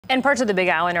And parts of the Big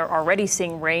Island are already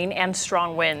seeing rain and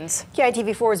strong winds.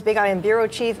 KITV4's Big Island Bureau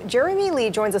Chief Jeremy Lee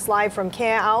joins us live from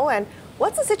Kea'au. And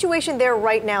what's the situation there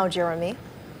right now, Jeremy?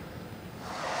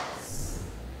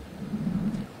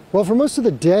 Well, for most of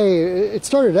the day, it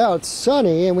started out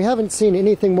sunny, and we haven't seen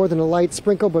anything more than a light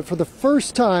sprinkle. But for the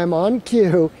first time on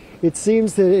cue, it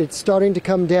seems that it's starting to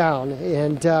come down,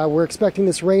 and we're expecting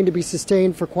this rain to be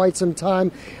sustained for quite some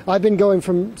time. I've been going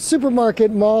from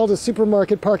supermarket mall to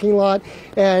supermarket parking lot,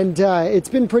 and it's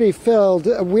been pretty filled.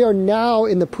 We are now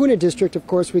in the Puna district. Of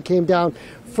course, we came down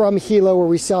from Hilo, where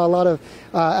we saw a lot of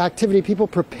activity, people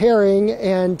preparing,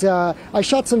 and I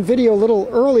shot some video a little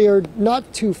earlier,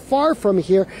 not too far from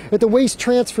here, at the waste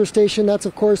transfer station. That's,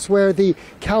 of course, where the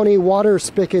county water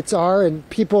spigots are, and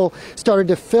people started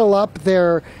to fill up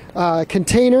their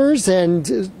containers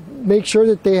and make sure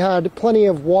that they had plenty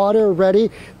of water ready.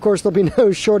 Of course, there'll be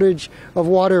no shortage of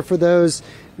water for those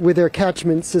with their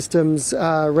catchment systems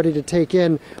ready to take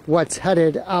in what's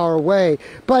headed our way.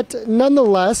 But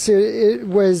nonetheless, it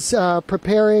was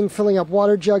preparing, filling up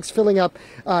water jugs, filling up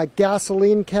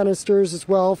gasoline canisters as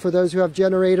well for those who have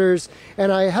generators.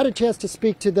 And I had a chance to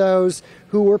speak to those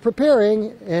who were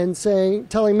preparing and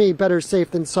telling me better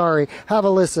safe than sorry. Have a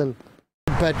listen.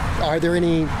 But are there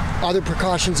any other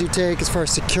precautions you take as far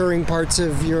as securing parts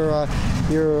of your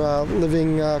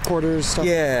living quarters? Stuff?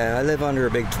 Yeah, I live under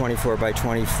a big 24 by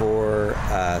 24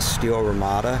 steel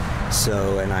ramada,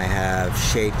 and I have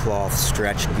shade cloth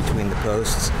stretched between the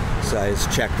posts. So I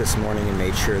just checked this morning and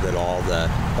made sure that all the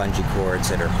bungee cords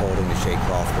that are holding the shade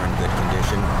cloth were in good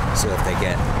condition. So if they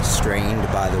get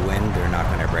strained by the wind, they're not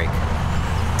going to break.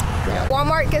 Yeah.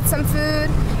 Walmart, get some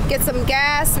food, get some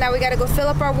gas. Now we got to go fill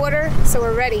up our water, so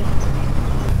we're ready.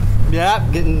 Yeah,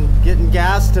 getting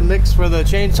gas to mix for the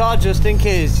chainsaw just in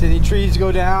case any trees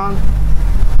go down.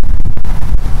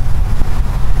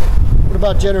 What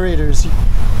about generators?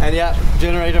 And yeah,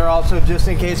 generator also just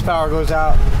in case power goes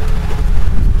out.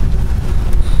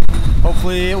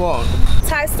 Hopefully it won't.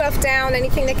 Tie stuff down,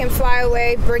 anything that can fly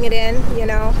away, bring it in, you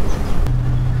know.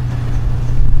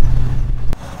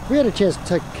 We had a chance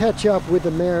to catch up with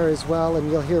the mayor as well, and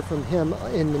you'll hear from him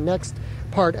in the next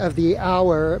part of the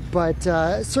hour. But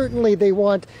certainly they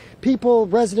want people,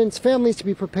 residents, families to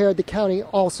be prepared. The county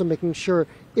also making sure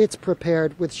it's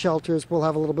prepared with shelters. We'll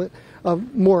have a little bit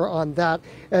more on that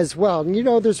as well. And you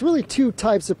know, there's really two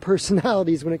types of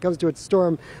personalities when it comes to a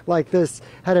storm like this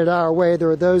headed our way. There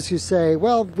are those who say,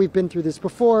 well, we've been through this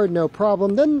before, no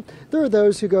problem. Then there are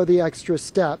those who go the extra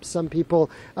step. Some people,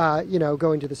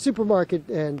 going to the supermarket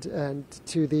and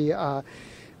to the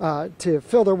to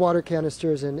fill their water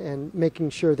canisters and making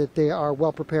sure that they are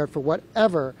well prepared for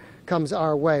whatever comes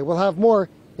our way. We'll have more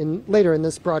later in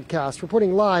this broadcast.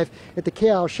 Reporting live at the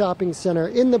Kea'au Shopping Center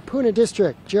in the Puna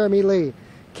District, Jeremy Lee,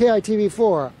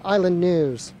 KITV4 Island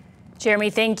News.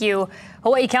 Jeremy, thank you.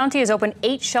 Hawaii County has opened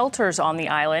 8 shelters on the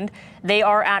island. They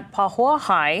are at Pahoa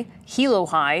High, Hilo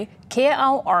High,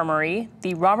 Kea'au Armory,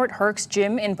 the Robert Herx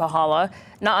Gym in Pahala,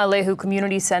 Na'alehu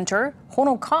Community Center,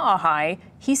 Honoka'a High,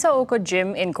 Hisaoka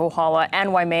Gym in Kohala,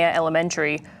 and Waimea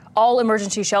Elementary. All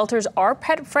emergency shelters are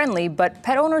pet-friendly, but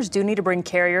pet owners do need to bring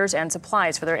carriers and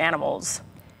supplies for their animals.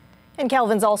 And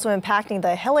Calvin's also impacting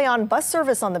the Helion bus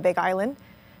service on the Big Island.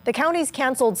 The county's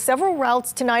canceled several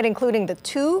routes tonight, including the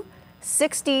 2,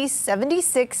 60,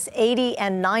 76, 80,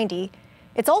 and 90.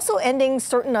 It's also ending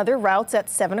certain other routes at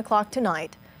 7 o'clock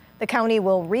tonight. The county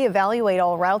will reevaluate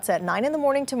all routes at 9 in the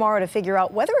morning tomorrow to figure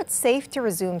out whether it's safe to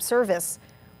resume service.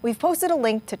 We've posted a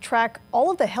link to track all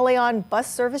of the Helion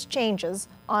bus service changes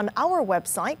on our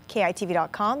website,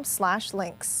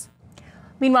 KITV.com/links.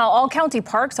 Meanwhile, all county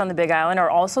parks on the Big Island are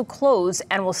also closed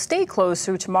and will stay closed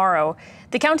through tomorrow.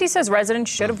 The county says residents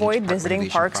should avoid visiting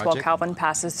parks while Calvin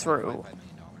passes through.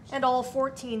 And all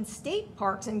 14 state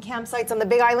parks and campsites on the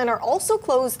Big Island are also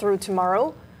closed through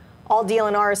tomorrow. All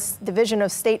DLNR's Division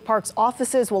of State Parks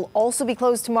offices will also be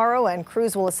closed tomorrow, and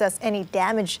crews will assess any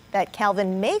damage that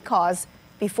Calvin may cause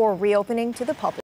before reopening to the public.